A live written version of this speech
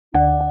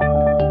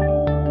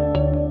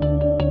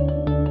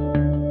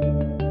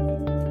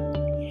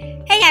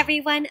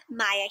everyone,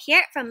 Maya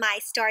here from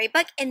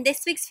MaiStoryBook, and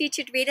this week's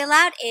featured read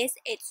aloud is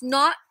It's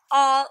Not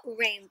All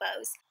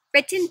Rainbows,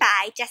 written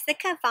by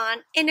Jessika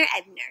von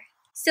Innerebner.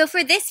 So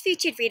for this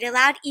featured read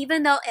aloud,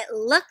 even though it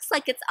looks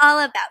like it's all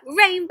about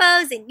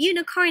rainbows and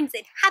unicorns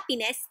and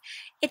happiness,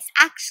 it's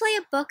actually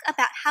a book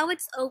about how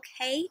it's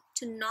okay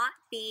to not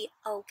be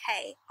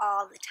okay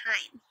all the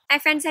time. My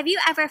friends, have you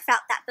ever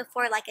felt that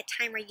before, like a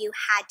time where you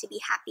had to be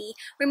happy,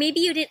 or maybe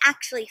you didn't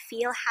actually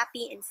feel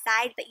happy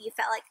inside, but you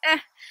felt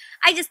like,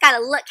 I just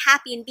gotta look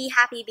happy and be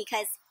happy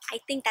because I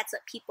think that's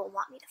what people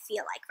want me to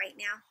feel like right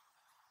now?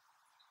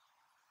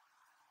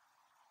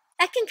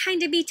 That can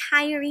kind of be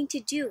tiring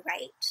to do,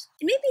 right?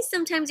 And maybe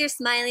sometimes you're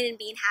smiling and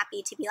being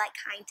happy to be like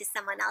kind to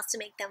someone else to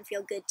make them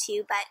feel good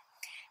too, but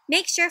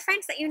make sure,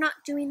 friends, that you're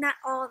not doing that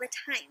all the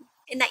time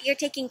and that you're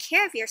taking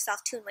care of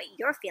yourself too and what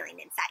you're feeling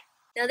inside.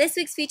 Now, this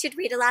week's featured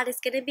read aloud is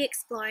going to be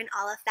exploring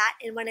all of that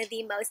in one of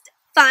the most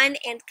fun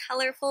and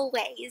colorful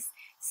ways.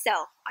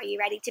 So, are you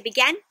ready to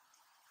begin?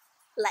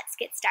 Let's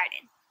get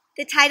started.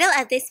 The title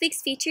of this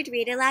week's featured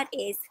read aloud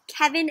is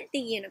Kevin the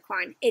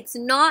Unicorn. It's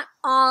Not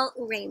All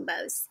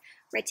Rainbows,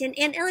 written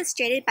and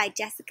illustrated by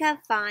Jessika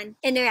von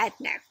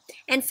Innerebner.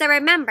 And so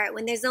remember,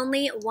 when there's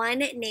only one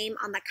name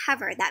on the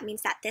cover, that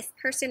means that this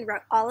person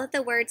wrote all of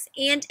the words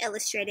and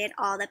illustrated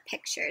all the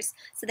pictures.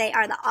 So they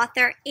are the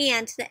author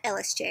and the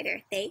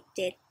illustrator. They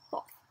did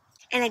both.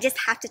 And I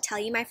just have to tell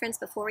you, my friends,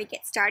 before we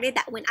get started,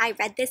 that when I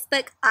read this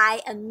book, I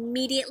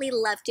immediately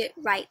loved it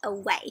right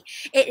away.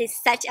 It is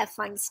such a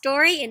fun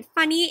story and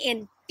funny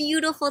and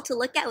beautiful to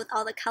look at with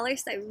all the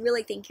colors, so I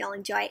really think you'll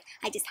enjoy it.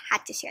 I just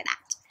had to share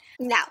that.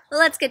 Now,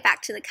 let's get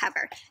back to the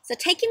cover. So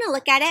taking a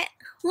look at it,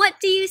 what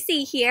do you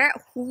see here?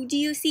 Who do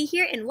you see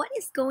here? And what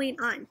is going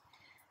on?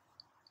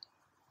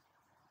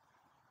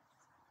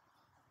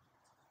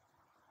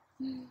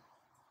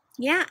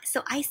 Yeah,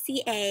 so I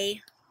see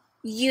a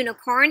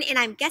unicorn, and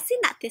I'm guessing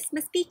that this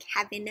must be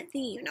Kevin the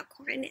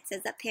Unicorn. It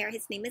says up there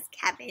his name is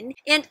Kevin.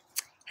 And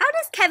how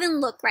does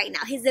Kevin look right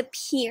now? His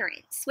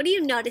appearance. What do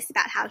you notice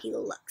about how he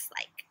looks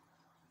like?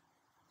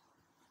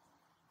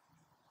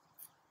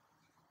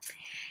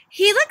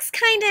 He looks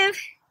kind of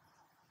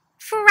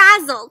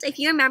frazzled, if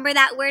you remember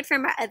that word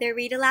from our other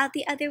read aloud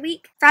the other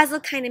week.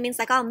 Frazzled kind of means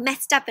like all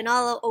messed up and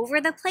all over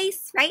the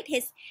place, right?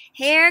 His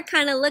hair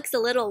kind of looks a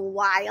little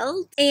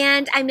wild.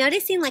 And I'm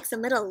noticing like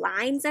some little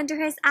lines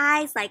under his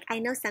eyes. Like I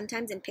know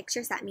sometimes in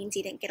pictures that means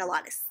you didn't get a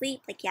lot of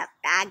sleep, like you have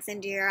bags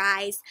under your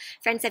eyes.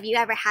 Friends, have you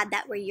ever had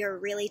that where you're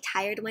really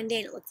tired one day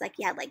and it looks like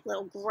you had like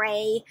little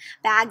gray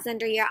bags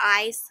under your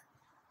eyes?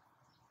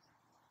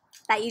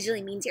 That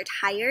usually means you're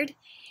tired.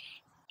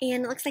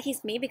 And it looks like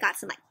he's maybe got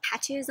some like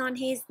patches on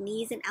his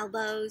knees and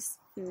elbows.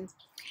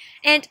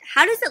 And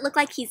how does it look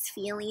like he's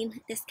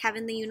feeling, this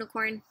Kevin the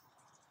Unicorn?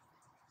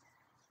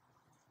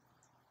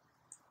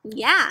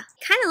 Yeah,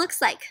 kind of looks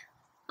like,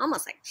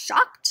 almost like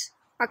shocked.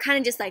 Or kind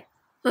of just like,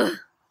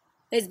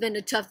 it's been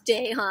a tough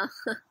day, huh?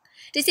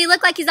 Does he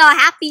look like he's all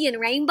happy and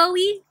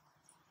rainbowy?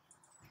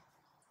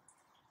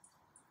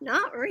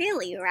 Not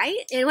really,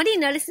 right? And what do you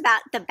notice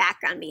about the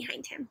background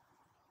behind him?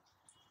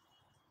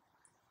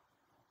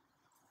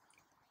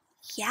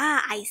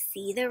 Yeah, I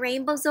see the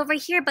rainbows over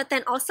here, but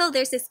then also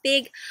there's this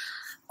big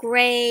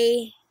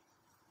gray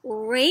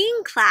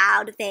rain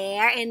cloud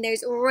there, and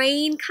there's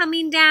rain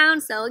coming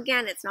down. So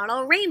again, it's not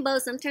all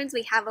rainbows. Sometimes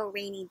we have a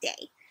rainy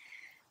day.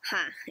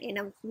 You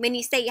know, when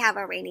you say you have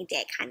a rainy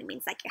day, it kind of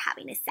means like you're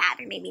having a sad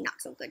or maybe not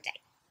so good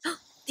day.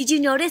 Did you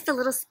notice the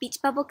little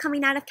speech bubble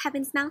coming out of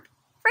Kevin's mouth?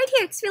 Right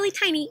here, it's really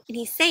tiny. And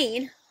he's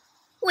saying,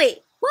 wait,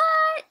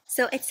 what?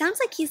 So it sounds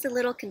like he's a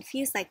little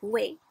confused, like,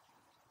 wait.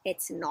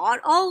 It's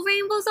not all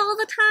rainbows all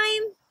the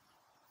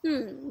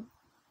time?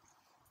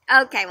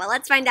 Okay, well,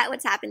 let's find out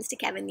what happens to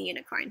Kevin the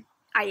Unicorn.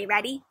 Are you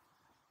ready?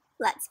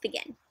 Let's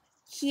begin.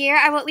 Here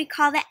are what we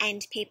call the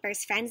end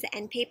papers, friends. The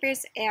end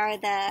papers are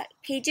the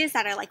pages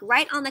that are like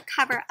right on the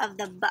cover of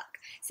the book.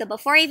 So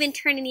before I even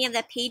turn any of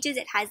the pages,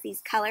 it has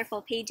these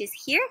colorful pages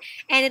here.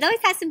 And it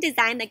always has some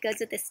design that goes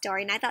with the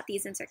story. And I thought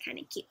these ones are kind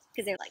of cute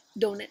because they're like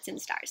donuts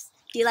and stars.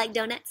 Do you like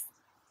donuts?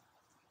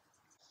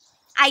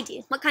 I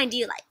do. What kind do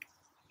you like?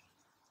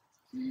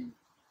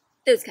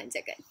 Those kinds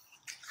are good.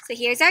 So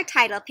here's our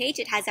title page.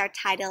 It has our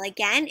title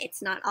again.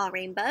 It's Not All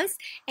Rainbows.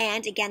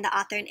 And again, the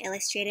author and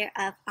illustrator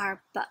of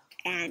our book.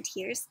 And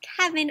here's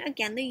Kevin,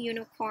 again, the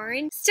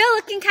unicorn. Still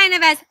looking kind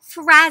of as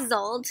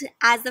frazzled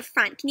as the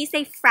front. Can you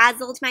say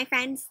frazzled, my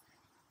friends?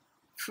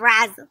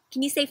 Frazzled.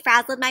 Can you say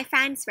frazzled, my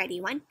friends? Ready?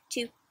 1,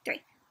 2,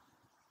 3.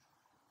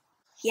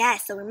 Yeah,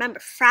 so remember,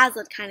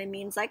 frazzled kind of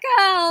means like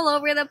all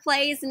over the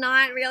place,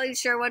 not really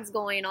sure what's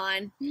going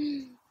on.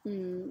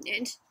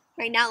 And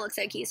right now it looks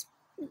like he's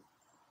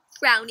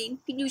frowning.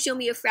 Can you show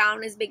me a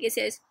frown as big as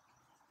his?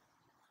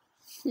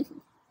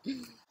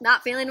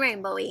 Not feeling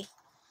rainbowy.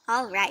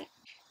 All right.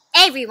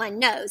 Everyone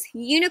knows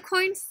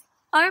unicorns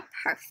are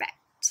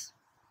perfect.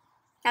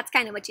 That's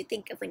kind of what you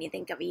think of when you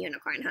think of a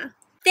unicorn, huh?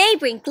 They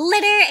bring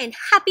glitter and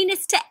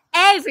happiness to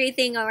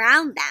everything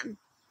around them.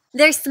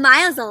 Their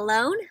smiles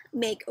alone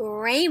make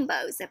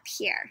rainbows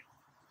appear.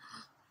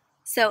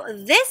 So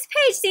this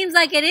page seems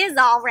like it is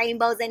all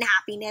rainbows and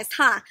happiness,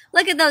 huh?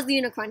 Look at those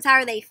unicorns. How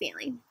are they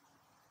feeling?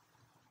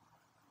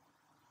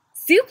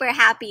 Super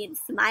happy and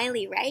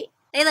smiley, right?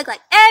 They look like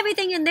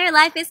everything in their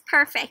life is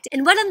perfect.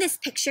 And what on this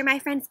picture, my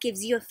friends,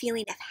 gives you a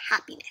feeling of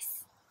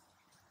happiness?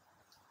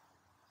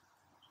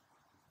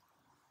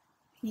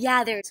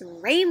 Yeah, there's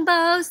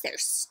rainbows,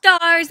 there's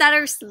stars that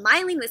are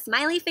smiling with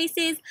smiley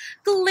faces,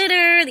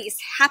 glitter, these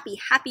happy,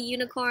 happy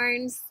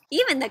unicorns.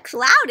 Even the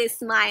cloud is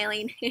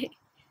smiling.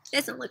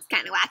 This one looks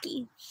kind of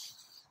wacky.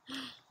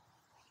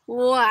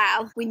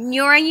 Wow, when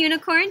you're a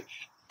unicorn,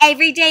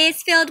 every day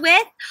is filled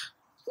with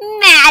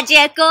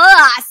magical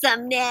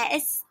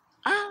awesomeness.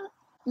 Oh,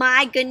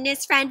 my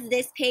goodness, friends,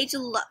 this page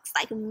looks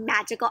like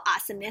magical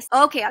awesomeness.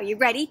 Okay, are you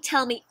ready?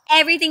 Tell me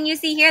everything you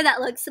see here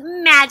that looks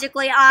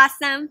magically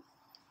awesome.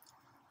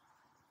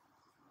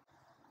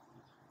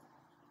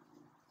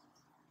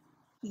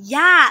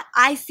 Yeah,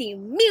 I see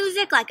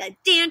music like a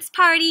dance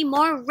party,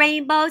 more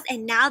rainbows,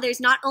 and now there's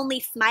not only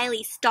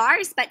smiley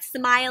stars, but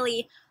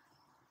smiley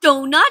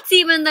donuts.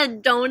 Even the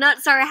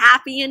donuts are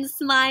happy and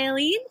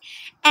smiling.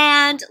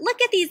 And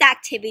look at these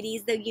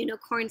activities the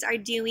unicorns are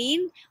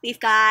doing. We've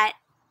got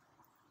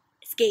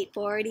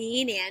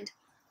skateboarding and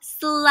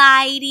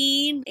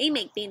sliding. They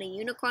make being a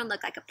unicorn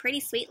look like a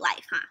pretty sweet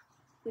life, huh?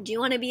 Would you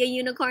want to be a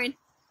unicorn?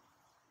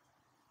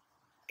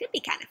 Could be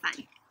kind of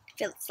fun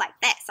if it's like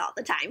this all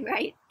the time,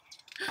 right?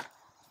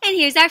 And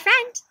here's our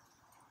friend.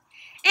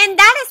 And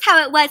that is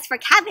how it was for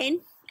Kevin.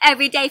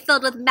 Every day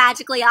filled with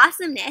magically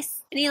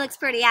awesomeness. And he looks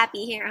pretty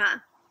happy here, huh?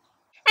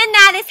 And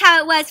that is how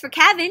it was for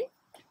Kevin.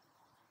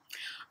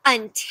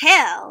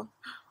 Until,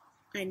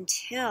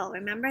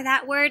 remember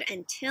that word?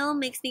 Until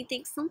makes me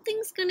think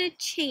something's gonna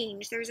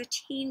change. There's a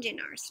change in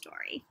our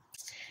story.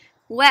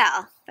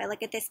 Well, if I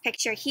look at this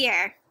picture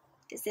here,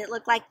 does it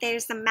look like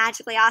there's some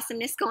magically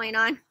awesomeness going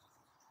on?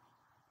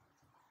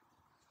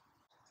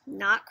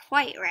 Not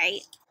quite,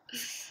 right?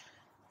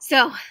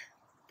 So,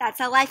 that's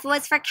how life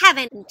was for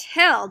Kevin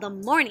until the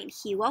morning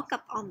he woke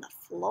up on the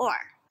floor.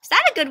 Is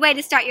that a good way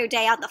to start your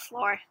day on the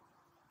floor?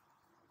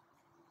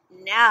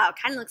 No,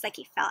 kind of looks like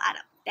he fell out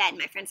of bed,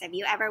 my friends. Have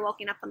you ever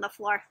woken up on the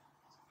floor?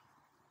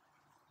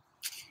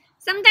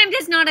 Sometimes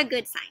it's not a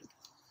good sign.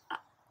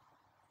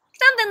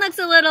 Something looks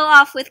a little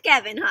off with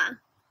Kevin, huh?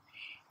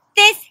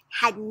 This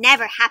had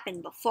never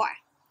happened before.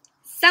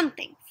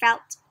 Something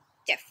felt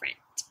different.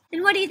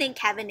 And what do you think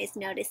Kevin is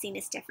noticing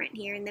is different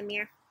here in the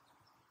mirror?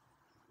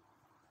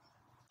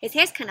 His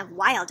hair's kind of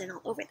wild and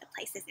all over the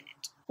place, isn't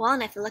it? Well,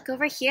 and if you look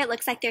over here, it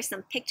looks like there's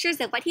some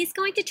pictures of what he's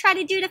going to try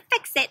to do to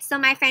fix it. So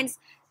my friends,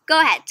 go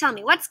ahead, tell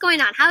me, what's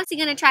going on? How is he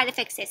going to try to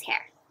fix his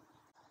hair?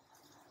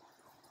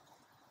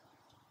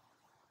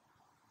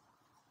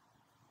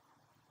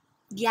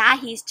 Yeah,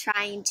 he's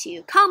trying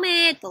to comb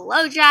it,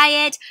 blow dry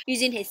it,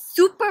 using his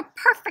super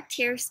perfect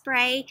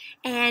hairspray.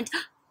 And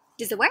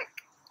does it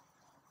work?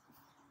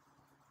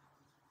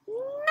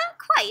 Not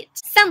quite.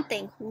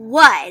 Something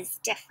was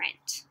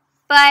different.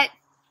 But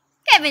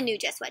Kevin knew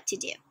just what to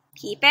do.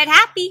 Keep it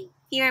happy,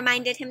 he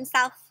reminded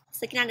himself.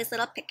 He's looking at his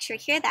little picture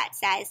here that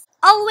says,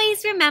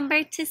 always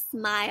remember to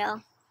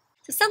smile.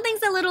 So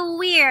something's a little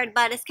weird,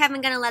 but is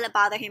Kevin going to let it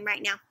bother him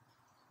right now?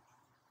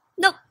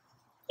 Nope.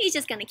 He's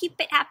just going to keep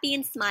it happy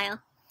and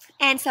smile.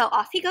 And so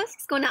off he goes.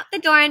 He's going out the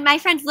door. And my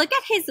friends, look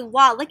at his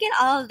wall. Look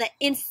at all of the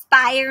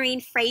inspiring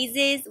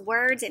phrases,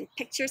 words, and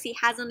pictures he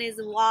has on his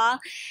wall.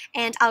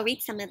 And I'll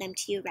read some of them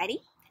to you.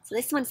 Ready? So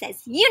this one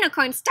says,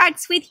 unicorn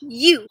starts with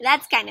U.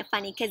 That's kind of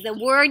funny because the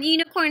word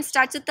unicorn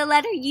starts with the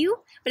letter U,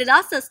 but it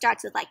also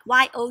starts with like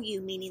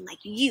Y-O-U, meaning like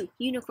you.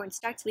 Unicorn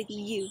starts with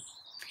U.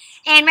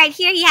 And right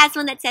here he has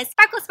one that says,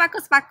 sparkle,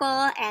 sparkle,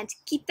 sparkle, and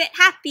keep it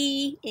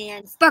happy,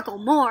 and sparkle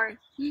more.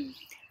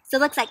 So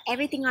it looks like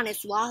everything on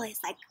his wall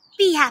is like,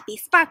 be happy,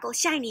 sparkle,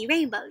 shiny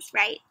rainbows,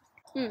 right?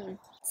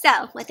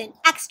 So with an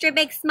extra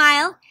big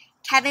smile,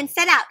 Kevin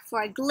set out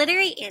for a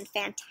glittery and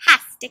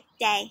fantastic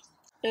day.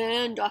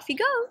 And off he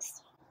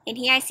goes. And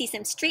here I see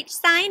some street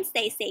signs.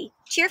 They say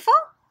cheerful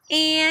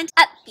and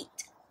upbeat.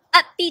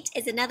 Upbeat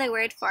is another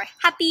word for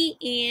happy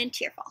and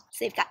cheerful.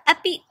 So you've got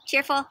upbeat,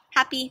 cheerful,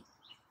 happy.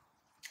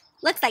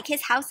 Looks like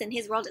his house and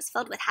his world is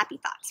filled with happy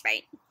thoughts,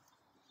 right?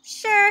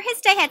 Sure,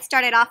 his day had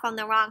started off on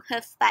the wrong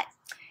hoof, but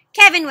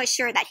Kevin was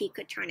sure that he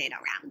could turn it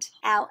around.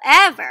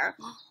 However,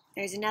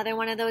 there's another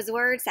one of those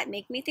words that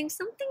make me think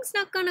something's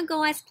not going to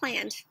go as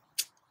planned.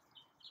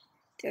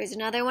 There's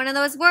another one of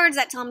those words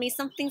that tell me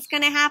something's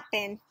going to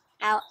happen.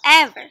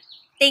 However,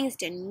 things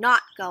did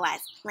not go as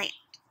planned.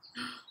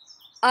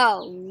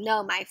 Oh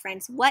no, my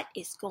friends, what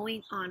is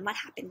going on? What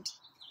happened?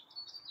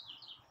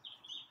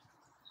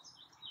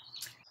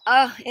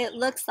 Oh, it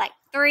looks like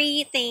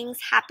 3 things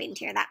happened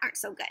here that aren't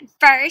so good.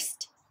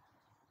 First,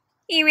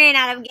 he ran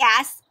out of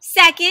gas.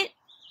 Second,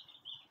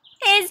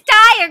 his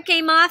tire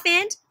came off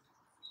and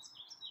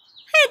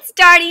it's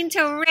starting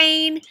to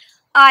rain.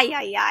 Ay,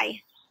 ay,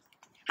 ay.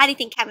 How do you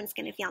think Kevin's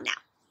going to feel now?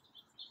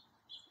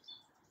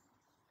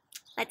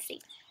 Let's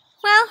see.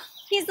 Well,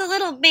 he's a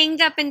little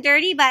banged up and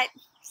dirty, but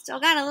still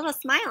got a little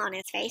smile on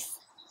his face.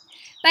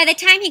 By the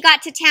time he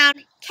got to town,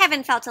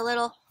 Kevin felt a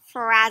little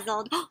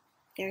frazzled.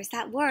 There's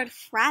that word,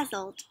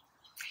 frazzled.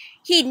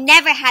 He'd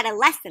never had a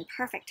less than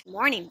perfect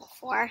morning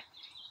before.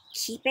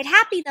 Keep it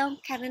happy, though,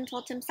 Kevin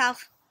told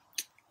himself.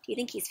 Do you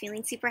think he's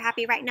feeling super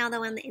happy right now,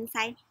 though, on the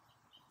inside?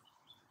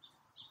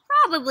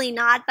 Probably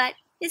not, but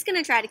he's going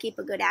to try to keep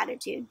a good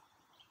attitude.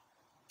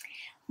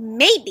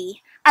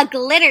 Maybe a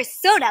glitter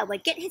soda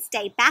would get his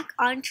day back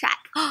on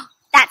track.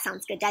 That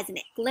sounds good, doesn't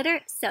it?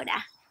 Glitter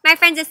soda. My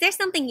friends, is there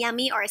something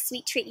yummy or a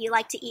sweet treat you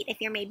like to eat if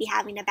you're maybe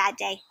having a bad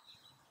day?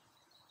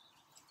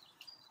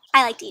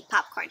 I like to eat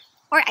popcorn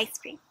or ice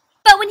cream.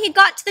 But when he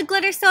got to the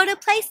glitter soda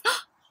place,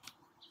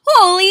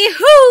 holy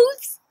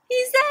hoots,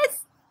 he says.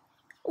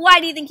 Why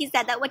do you think he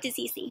said that? What does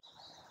he see?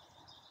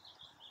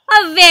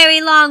 A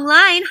very long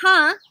line,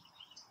 huh?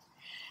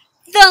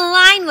 The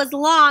line was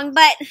long,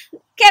 but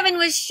Kevin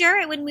was sure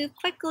it would move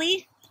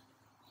quickly.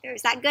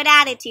 There's that good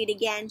attitude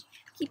again,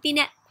 keeping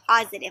it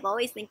positive,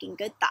 always thinking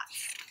good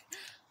thoughts.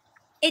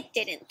 It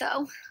didn't,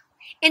 though.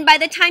 And by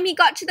the time he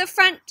got to the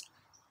front,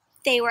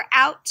 they were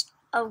out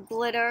of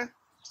glitter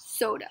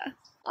soda.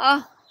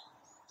 Oh,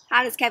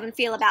 how does Kevin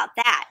feel about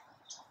that?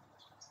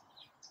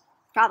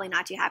 Probably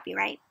not too happy,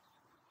 right?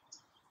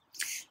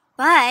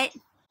 But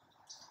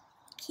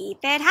keep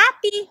it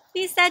happy,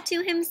 he said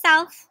to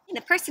himself. And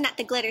the person at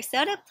the glitter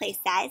soda place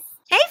says,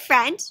 hey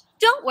friend,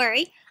 don't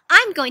worry.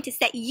 I'm going to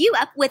set you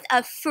up with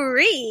a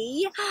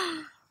free...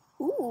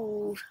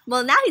 Ooh,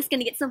 well now he's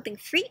going to get something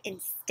free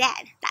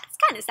instead. That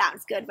kind of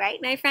sounds good, right,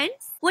 my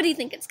friends? What do you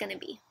think it's going to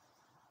be?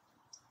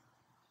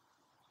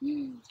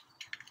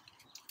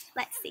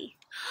 Let's see.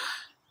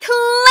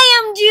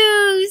 Clam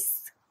juice!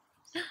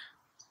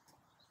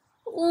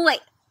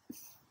 Wait,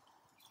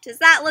 does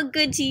that look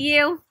good to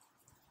you?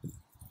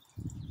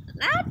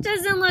 That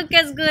doesn't look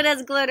as good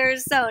as glitter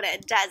soda,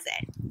 does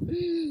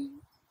it?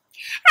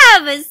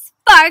 Have a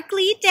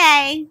sparkly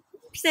day,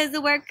 says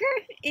the worker.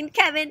 And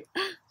Kevin,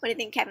 what do you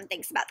think Kevin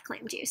thinks about the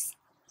clam juice?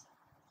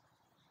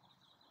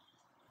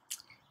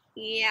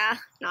 Yeah,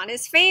 not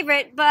his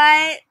favorite,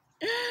 but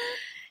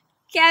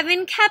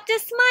Kevin kept a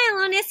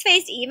smile on his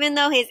face even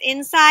though his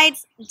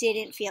insides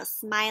didn't feel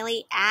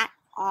smiley at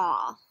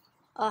all.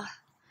 Ugh.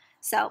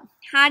 So,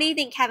 how do you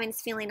think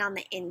Kevin's feeling on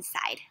the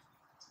inside?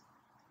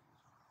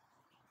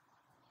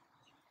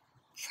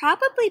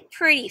 Probably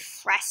pretty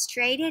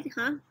frustrated,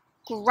 huh?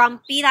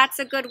 Grumpy, that's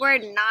a good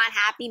word. Not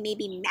happy,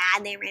 maybe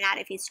mad they ran out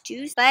of his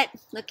juice. But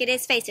look at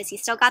his face. Does he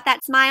still got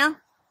that smile?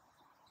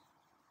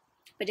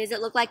 But does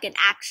it look like an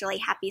actually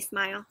happy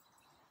smile?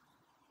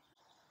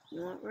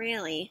 Not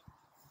really.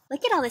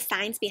 Look at all the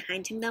signs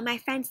behind him, though, my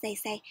friends. They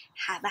say,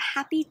 have a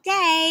happy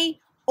day.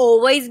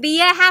 Always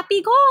be a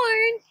happy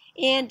corn.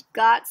 And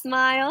got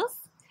smiles.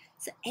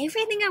 So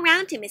everything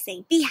around him is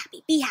saying, be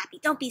happy,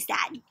 don't be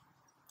sad.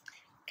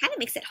 Kind of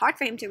makes it hard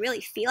for him to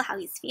really feel how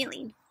he's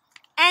feeling.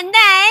 And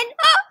then,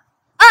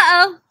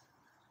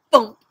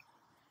 boom,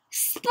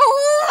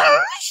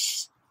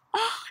 splash!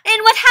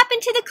 And what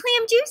happened to the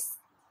clam juice?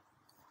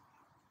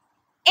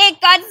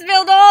 It got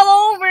spilled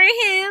all over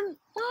him.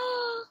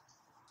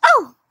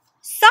 Oh,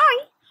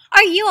 sorry,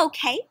 are you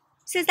okay?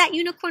 Says that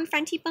unicorn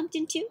friend he bumped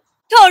into.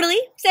 Totally,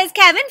 says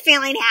Kevin,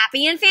 feeling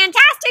happy and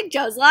fantastic,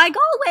 just like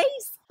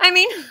always. I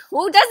mean,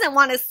 who doesn't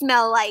want to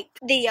smell like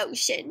the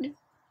ocean?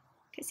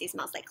 Because he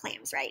smells like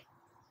clams, right?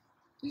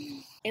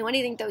 And what do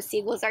you think those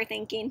seagulls are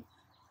thinking?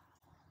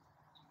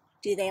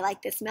 Do they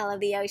like the smell of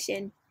the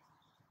ocean?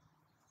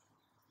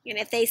 And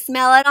if they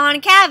smell it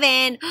on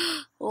Kevin,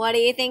 what do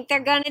you think they're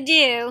gonna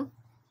do?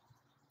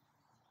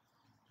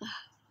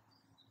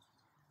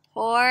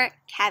 Poor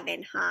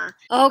Kevin, huh?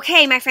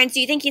 Okay, my friends, do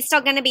you think he's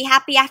still gonna be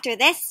happy after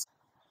this?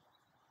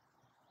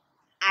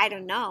 I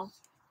don't know.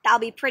 That'll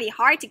be pretty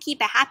hard to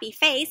keep a happy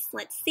face.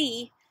 Let's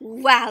see.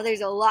 Wow,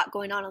 there's a lot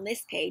going on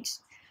this page.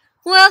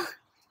 Well,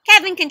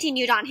 Kevin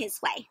continued on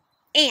his way.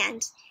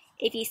 And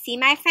if you see,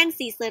 my friends,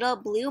 these little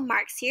blue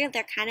marks here,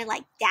 they're kind of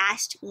like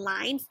dashed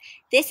lines.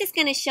 This is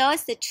going to show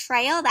us the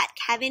trail that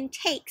Kevin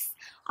takes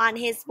on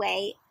his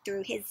way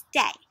through his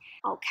day.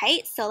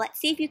 Okay, so let's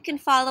see if you can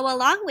follow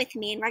along with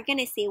me, and we're going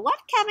to see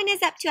what Kevin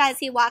is up to as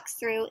he walks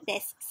through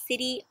this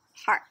city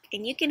park.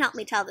 And you can help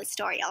me tell the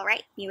story, all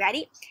right? You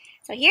ready?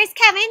 So here's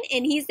Kevin,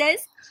 and he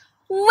says,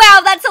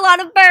 wow, that's a lot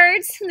of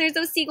birds. And there's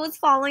those seagulls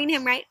following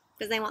him, right?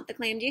 Because they want the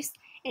clam juice.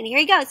 And here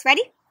he goes.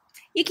 Ready?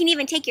 You can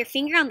even take your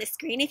finger on the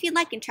screen if you'd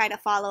like and try to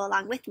follow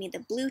along with me, the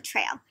blue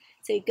trail.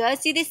 So he goes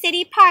through the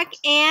city park,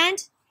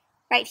 and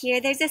right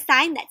here there's a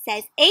sign that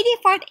says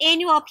 84th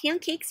Annual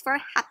Pancakes for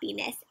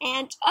Happiness.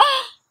 And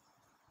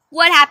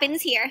what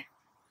happens here?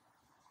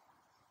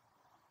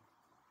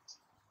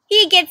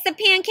 He gets the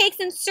pancakes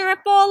and syrup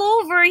all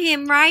over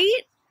him,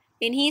 right?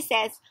 And he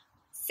says,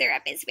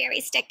 syrup is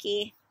very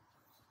sticky.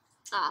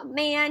 Aw,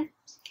 man.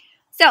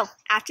 So,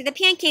 after the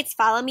pancakes,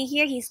 follow me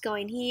here. He's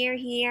going here,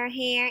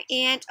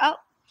 and oh,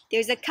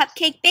 there's a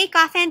cupcake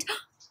bake-off, and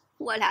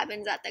what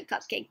happens at the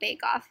cupcake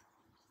bake-off?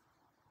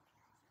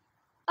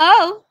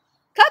 Oh,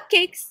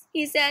 cupcakes,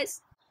 he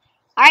says.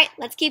 All right,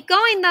 let's keep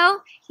going, though.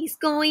 He's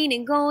going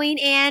and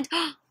going, and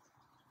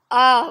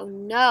Oh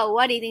no,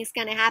 what do you think's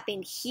gonna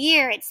happen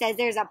here? It says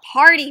there's a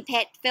party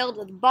pit filled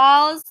with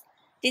balls.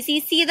 Does he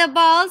see the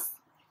balls?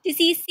 Does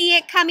he see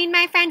it coming,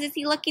 my friends? Is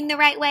he looking the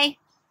right way?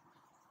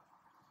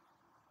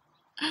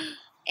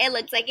 It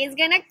looks like he's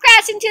gonna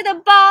crash into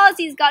the balls.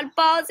 He's got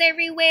balls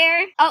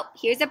everywhere. Oh,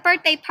 here's a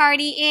birthday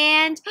party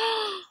and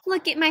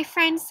look at my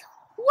friends.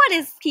 What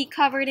is he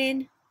covered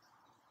in?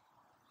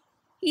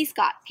 He's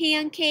got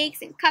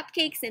pancakes and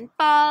cupcakes and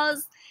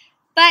balls.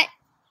 But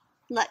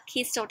look,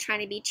 he's still trying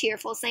to be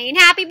cheerful, saying,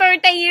 "Happy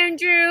birthday,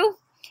 Andrew."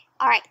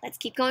 All right, let's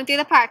keep going through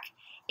the park.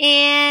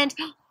 And,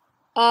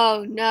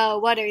 oh no,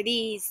 what are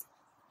these?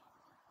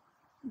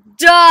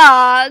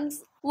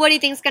 Dogs. What do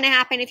you think's going to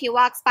happen if he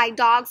walks by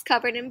dogs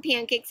covered in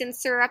pancakes and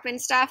syrup and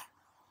stuff?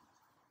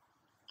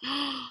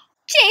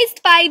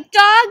 Chased by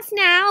dogs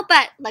now,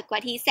 but look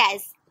what he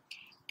says.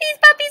 "These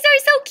puppies are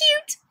so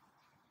cute."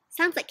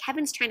 Sounds like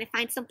Kevin's trying to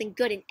find something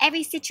good in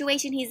every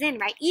situation he's in,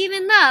 right?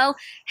 Even though,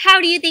 how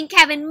do you think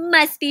Kevin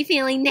must be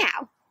feeling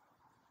now?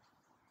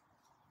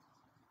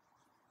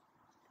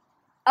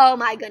 Oh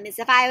my goodness,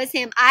 if I was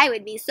him, I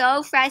would be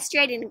so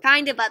frustrated and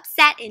kind of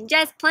upset and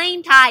just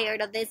plain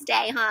tired of this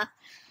day, huh?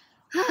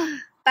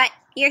 But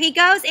here he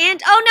goes,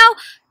 and oh no,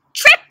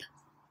 trip!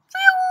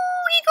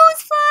 He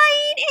goes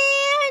flying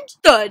and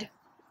thud.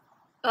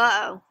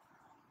 Uh-oh.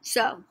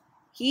 So,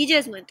 he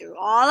just went through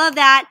all of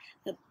that,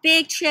 the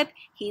big trip,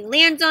 he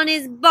lands on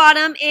his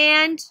bottom,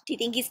 and do you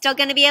think he's still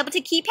going to be able to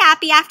keep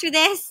happy after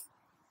this?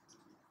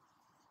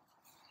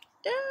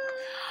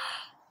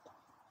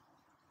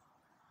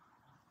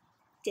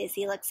 Does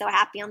he look so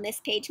happy on this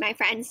page, my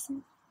friends?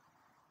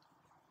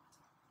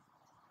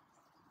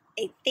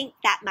 I think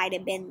that might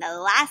have been the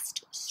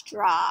last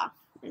straw.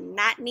 And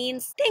that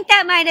means, I think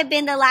that might have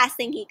been the last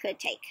thing he could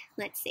take.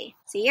 Let's see.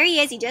 So here he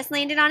is. He just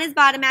landed on his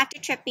bottom after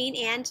tripping,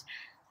 and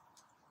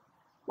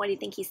what do you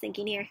think he's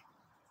thinking here?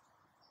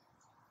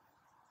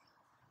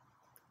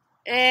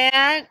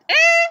 And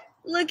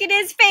look at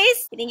his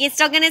face. You think he's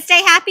still going to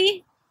stay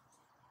happy?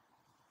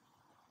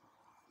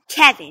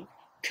 Kevin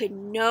could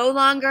no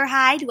longer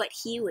hide what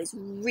he was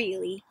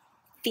really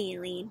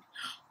feeling.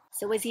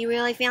 So was he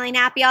really feeling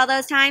happy all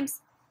those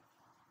times?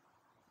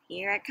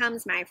 Here it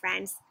comes, my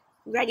friends.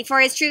 Ready for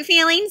his true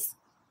feelings?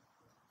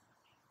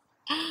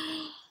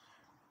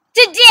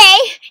 Today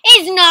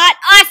is not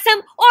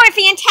awesome or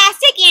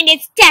fantastic, and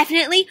it's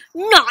definitely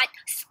not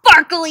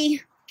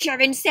sparkly,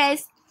 Kevin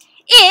says.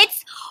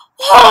 It's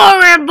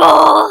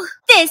horrible.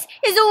 This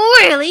is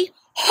a really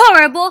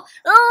horrible,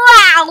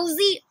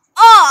 lousy,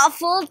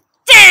 awful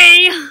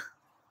day.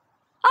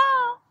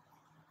 Oh.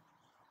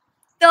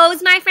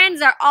 Those, my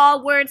friends, are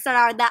all words that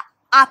are the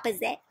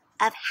opposite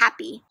of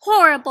happy.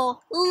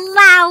 Horrible,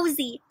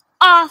 lousy,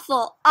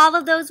 awful. All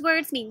of those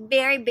words mean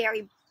very,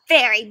 very,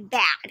 very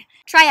bad.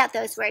 Try out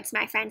those words,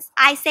 my friends.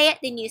 I say it,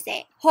 then you say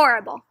it.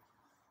 Horrible,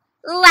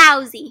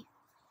 lousy,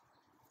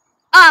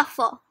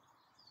 awful.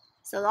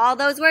 So all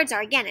those words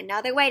are, again,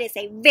 another way to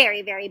say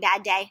very, very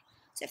bad day.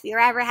 So if you're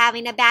ever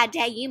having a bad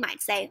day, you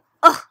might say,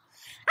 "Oh,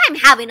 I'm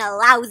having a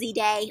lousy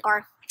day,"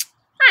 or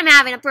 "I'm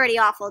having a pretty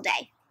awful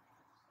day."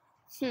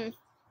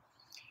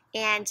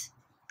 And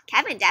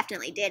Kevin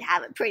definitely did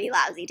have a pretty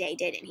lousy day,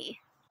 didn't he?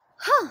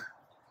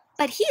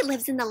 But he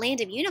lives in the land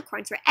of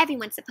unicorns where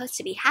everyone's supposed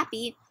to be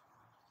happy.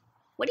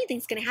 What do you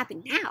think's going to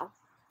happen now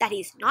that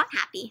he's not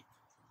happy?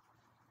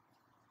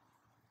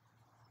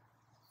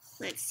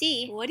 Let's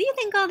see. What do you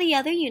think all the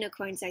other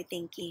unicorns are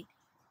thinking?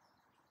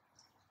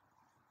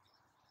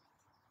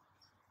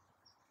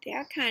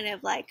 They're kind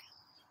of like,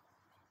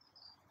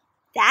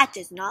 "That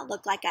does not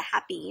look like a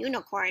happy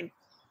unicorn.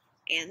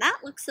 And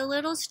that looks a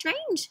little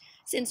strange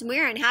since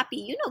we're in happy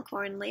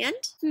unicorn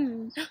land."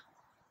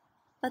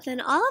 But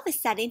then all of a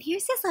sudden,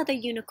 here's this other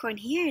unicorn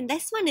here, and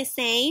this one is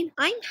saying,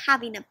 "I'm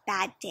having a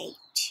bad day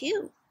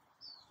too."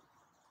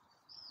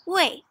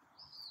 Wait,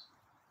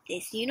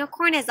 this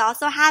unicorn is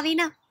also having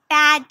a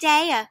bad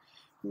day, a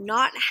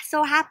not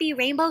so happy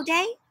rainbow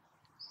day?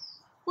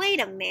 Wait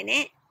a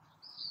minute.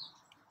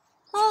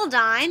 Hold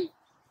on.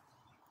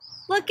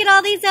 Look at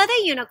all these other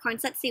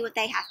unicorns. Let's see what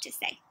they have to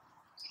say.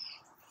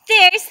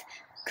 There's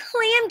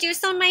clam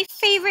juice on my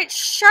favorite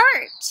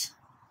shirt.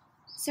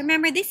 So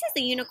remember, this is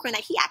the unicorn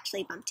that he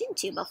actually bumped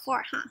into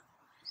before, huh?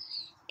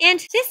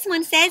 And this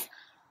one says,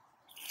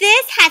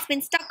 "This has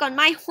been stuck on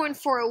my horn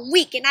for a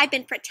week, and I've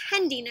been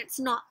pretending it's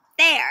not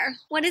there."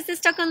 What is this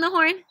stuck on the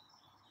horn?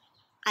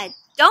 A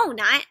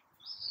donut.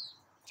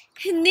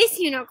 And this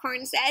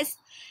unicorn says,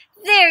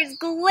 "There's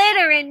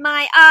glitter in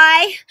my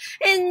eye."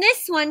 And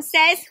this one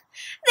says,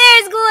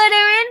 "There's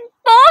glitter in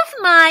both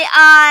my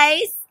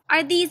eyes."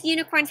 Are these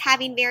unicorns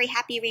having very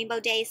happy rainbow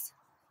days?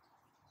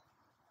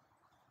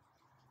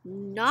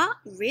 Not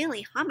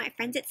really, huh, my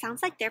friends? It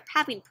sounds like they're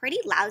having pretty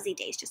lousy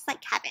days, just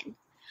like Kevin.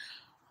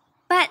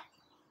 But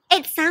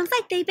it sounds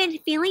like they've been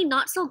feeling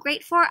not so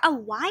great for a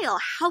while.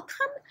 How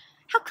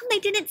come they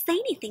didn't say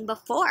anything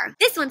before?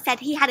 This one said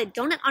he had a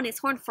donut on his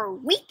horn for a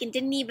week and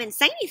didn't even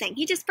say anything.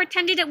 He just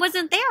pretended it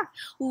wasn't there.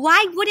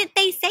 Why wouldn't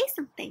they say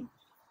something?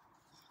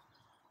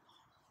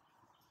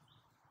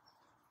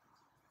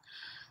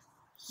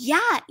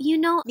 Yeah,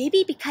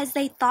 maybe because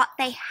they thought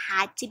they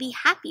had to be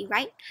happy,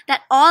 right?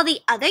 That all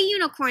the other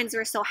unicorns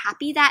were so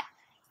happy that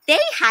they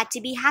had to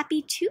be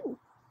happy too.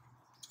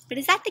 But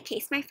is that the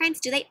case, my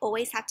friends? Do they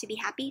always have to be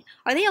happy?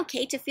 Are they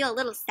okay to feel a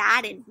little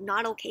sad and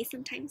not okay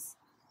sometimes?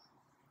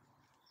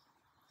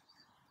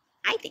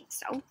 I think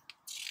so.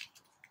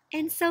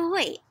 And so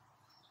wait,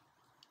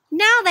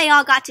 now they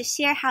all got to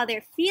share how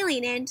they're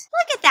feeling, and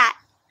look at that.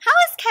 How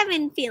is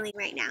Kevin feeling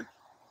right now?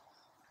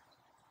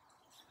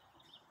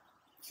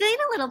 Feeling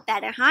a little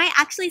better, huh?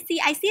 I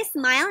see a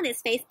smile on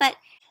his face, but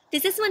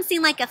does this one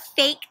seem like a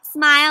fake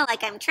smile,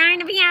 like I'm trying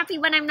to be happy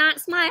but I'm not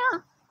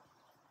smile?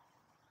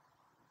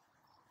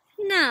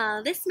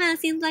 No, this smile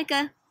seems like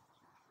I'm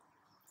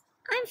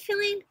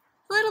feeling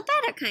a little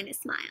better kind of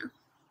smile.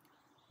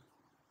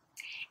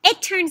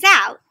 It turns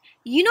out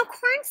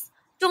unicorns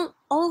don't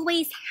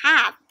always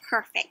have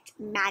perfect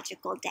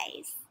magical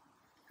days.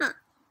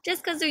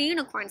 Just because they're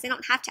unicorns, they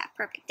don't have to have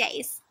perfect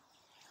days.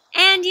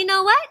 And you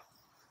know what?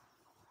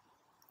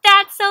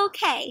 That's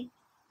okay.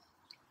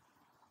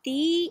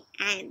 The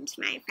end,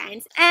 my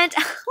friends. And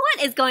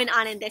what is going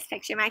on in this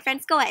picture, my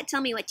friends? Go ahead,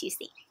 tell me what you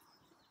see.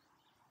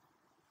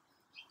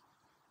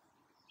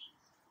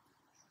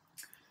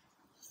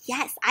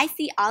 Yes, I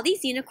see all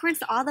these unicorns,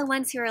 all the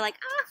ones who are like,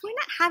 we're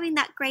not having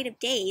that great of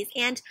days.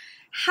 And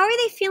how are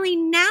they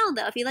feeling now,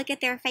 though, if you look at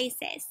their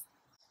faces?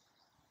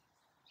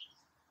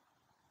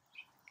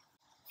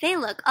 They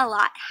look a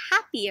lot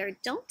happier,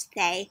 don't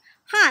they?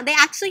 They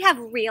actually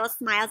have real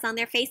smiles on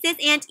their faces.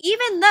 And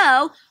even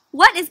though,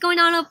 what is going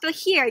on over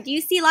here? Do you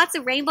see lots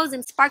of rainbows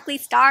and sparkly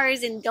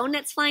stars and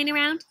donuts flying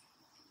around?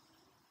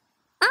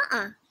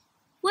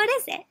 What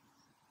is it?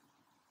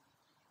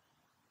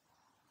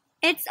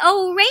 It's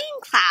a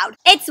rain cloud.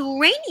 It's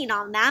raining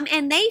on them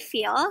and they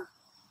feel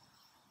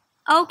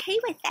okay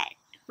with it,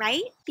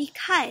 right?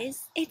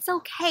 Because it's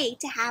okay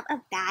to have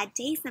a bad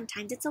day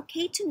sometimes. It's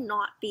okay to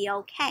not be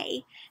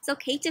okay. It's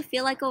okay to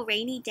feel like a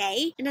rainy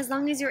day. And as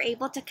long as you're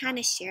able to kind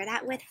of share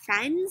that with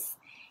friends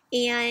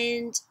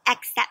and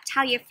accept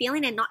how you're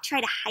feeling and not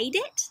try to hide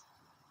it,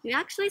 you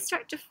actually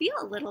start to feel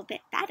a little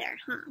bit better,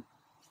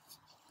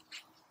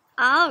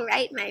 All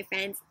right, my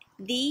friends,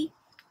 the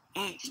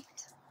end.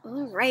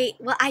 All right,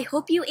 well, I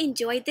hope you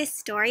enjoyed this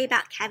story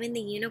about Kevin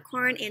the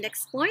Unicorn and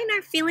exploring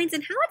our feelings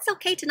and how it's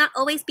okay to not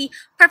always be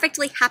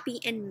perfectly happy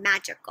and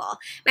magical.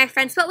 My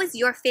friends, what was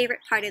your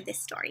favorite part of this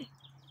story?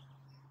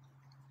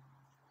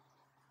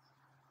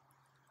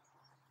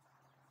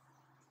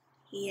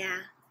 Yeah.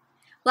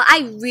 Well,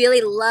 I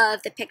really love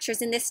the pictures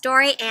in this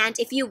story, and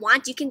if you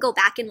want, you can go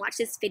back and watch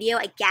this video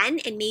again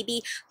and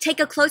maybe take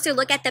a closer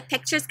look at the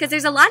pictures because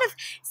there's a lot of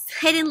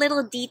hidden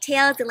little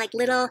details and like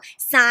little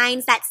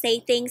signs that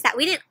say things that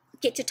we didn't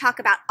get to talk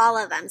about all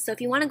of them. So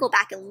if you want to go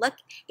back and look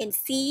and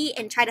see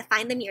and try to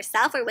find them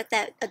yourself or with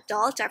an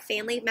adult or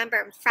family member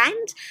and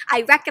friend,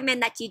 I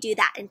recommend that you do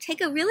that and take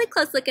a really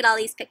close look at all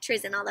these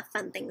pictures and all the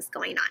fun things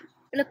going on.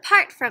 But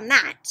apart from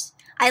that,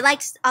 I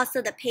liked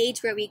also the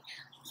page where we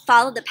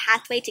follow the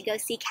pathway to go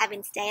see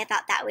Kevin's day. I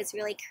thought that was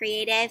really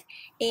creative,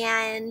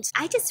 and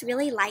I just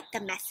really like the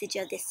message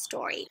of this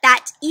story,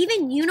 that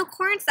even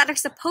unicorns that are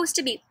supposed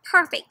to be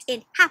perfect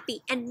and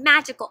happy and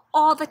magical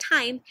all the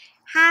time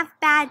have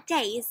bad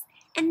days,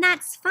 and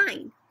that's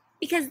fine,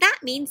 because that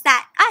means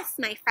that us,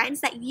 my friends,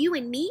 that you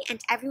and me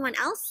and everyone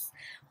else,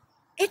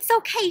 it's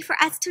okay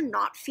for us to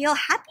not feel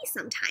happy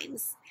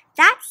sometimes.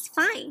 That's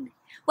fine.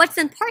 What's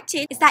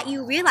important is that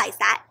you realize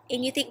that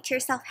and you think to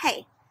yourself,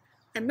 hey,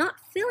 I'm not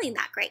feeling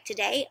that great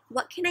today.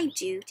 What can I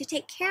do to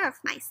take care of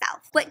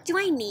myself? What do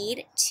I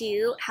need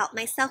to help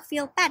myself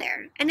feel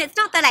better? And it's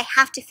not that I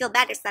have to feel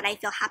better so that I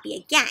feel happy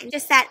again,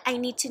 just that I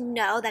need to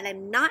know that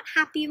I'm not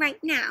happy right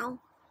now,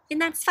 and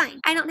that's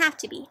fine. I don't have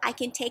to be. I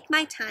can take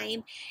my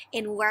time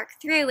and work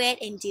through it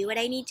and do what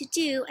I need to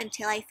do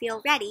until I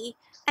feel ready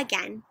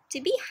again to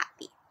be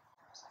happy.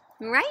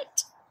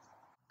 Right?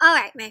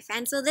 Alright, my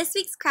friends, so this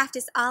week's craft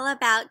is all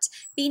about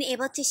being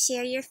able to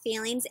share your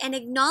feelings and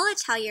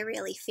acknowledge how you're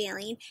really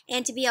feeling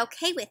and to be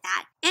okay with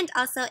that. And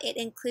also it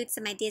includes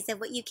some ideas of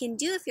what you can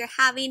do if you're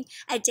having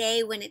a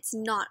day when it's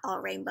not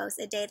all rainbows,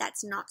 a day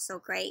that's not so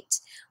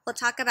great. We'll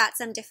talk about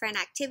some different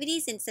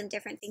activities and some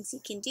different things you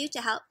can do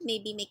to help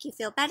maybe make you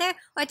feel better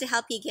or to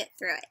help you get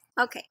through it.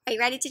 Okay, are you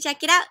ready to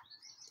check it out?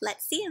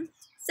 Let's see them.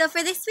 So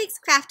for this week's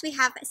craft, we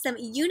have some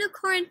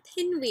unicorn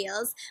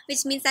pinwheels,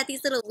 which means that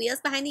these little wheels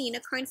behind the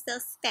unicorns still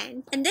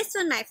spin. And this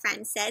one, my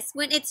friend, says,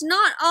 when it's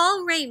not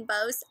all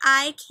rainbows,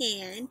 I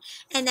can.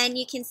 And then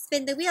you can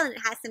spin the wheel and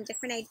it has some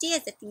different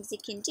ideas of things you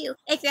can do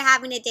if you're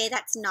having a day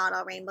that's not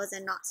all rainbows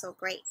and not so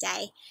great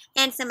day.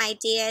 And some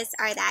ideas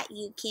are that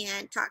you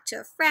can talk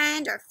to a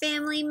friend or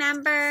family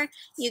member,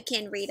 you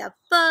can read a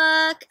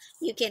book,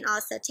 you can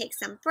also take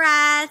some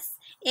breaths,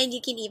 and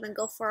you can even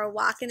go for a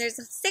walk. And there's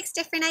 6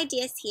 different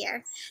ideas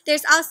here.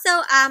 There's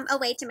also a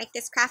way to make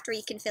this craft where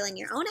you can fill in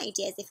your own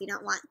ideas if you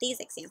don't want these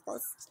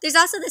examples. There's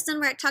also this one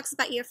where it talks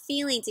about your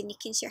feelings and you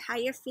can share how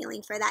you're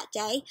feeling for that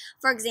day.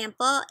 For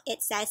example,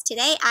 it says,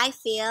 today I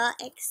feel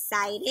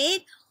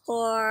excited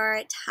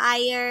or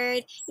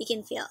tired. You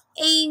can feel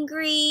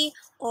angry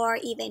or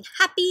even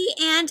happy,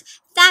 and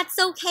that's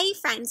okay,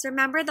 friends.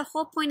 Remember, the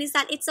whole point is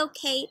that it's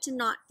okay to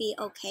not be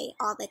okay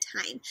all the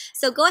time.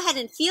 So go ahead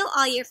and feel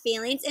all your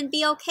feelings and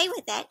be okay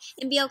with it,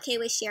 and be okay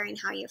with sharing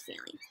how you're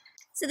feeling.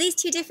 So these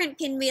two different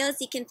pinwheels,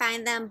 you can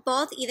find them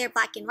both either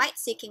black and white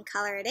so you can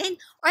color it in,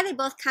 or they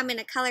both come in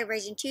a color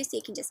version too, so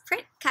you can just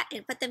print, cut,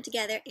 and put them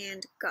together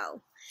and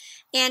go.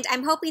 And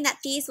I'm hoping that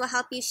these will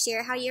help you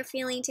share how you're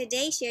feeling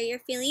today, share your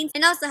feelings,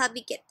 and also help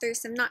you get through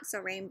some not so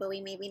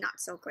rainbowy, maybe not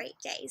so great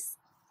days.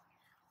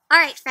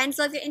 Alright friends,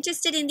 so if you're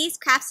interested in these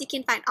crafts, you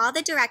can find all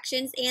the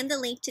directions and the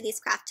link to these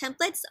craft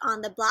templates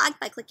on the blog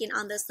by clicking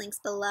on those links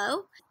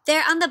below.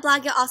 There on the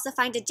blog, you'll also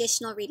find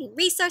additional reading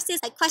resources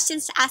like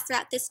questions to ask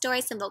throughout this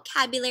story, some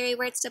vocabulary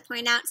words to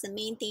point out, some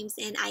main themes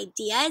and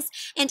ideas.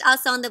 And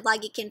also on the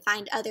blog, you can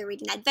find other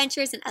reading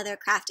adventures and other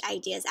craft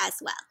ideas as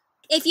well.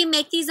 If you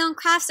make these own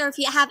crafts, or if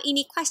you have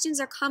any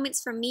questions or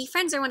comments from me,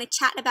 friends, or want to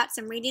chat about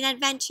some reading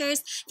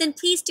adventures, then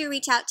please do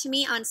reach out to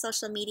me on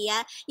social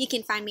media. You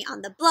can find me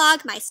on the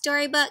blog,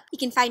 MaiStoryBook. You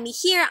can find me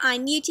here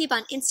on YouTube,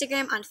 on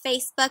Instagram, on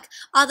Facebook.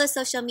 All the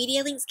social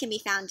media links can be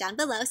found down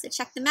below, so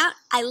check them out.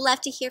 I love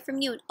to hear from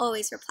you and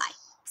always reply.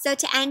 So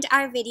to end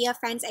our video,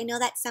 friends, I know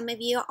that some of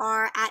you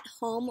are at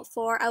home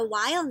for a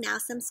while now.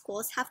 Some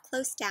schools have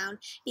closed down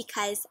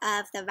because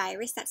of the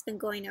virus that's been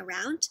going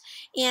around.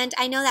 And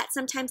I know that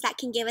sometimes that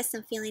can give us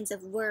some feelings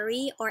of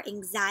worry or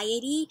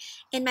anxiety.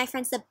 And my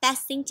friends, the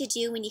best thing to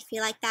do when you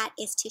feel like that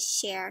is to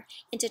share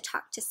and to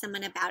talk to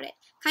someone about it.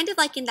 Kind of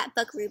like in that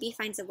book, Ruby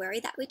Finds a Worry,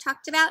 that we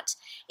talked about.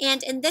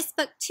 And in this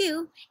book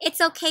too,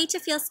 it's okay to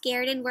feel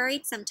scared and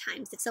worried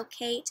sometimes. It's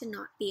okay to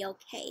not be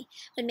okay.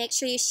 But make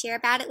sure you share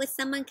about it with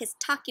someone, because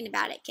talking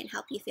about it can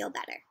help you feel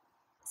better.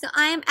 So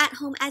I am at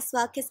home as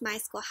well because my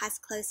school has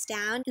closed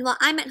down. And while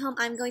I'm at home,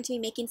 I'm going to be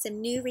making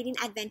some new reading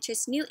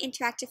adventures, new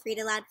interactive read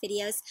aloud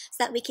videos so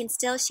that we can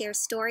still share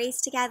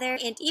stories together.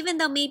 And even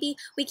though maybe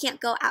we can't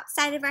go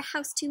outside of our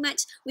house too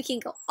much, we can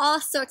go all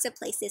sorts of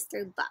places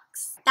through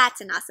books. That's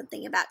an awesome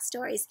thing about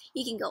stories.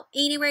 You can go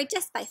anywhere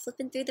just by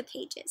flipping through the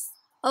pages.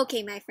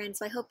 Okay, my friends,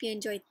 so I hope you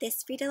enjoyed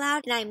this read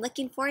aloud, and I'm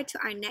looking forward to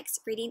our next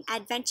reading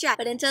adventure.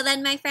 But until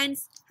then, my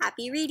friends,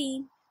 happy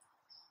reading!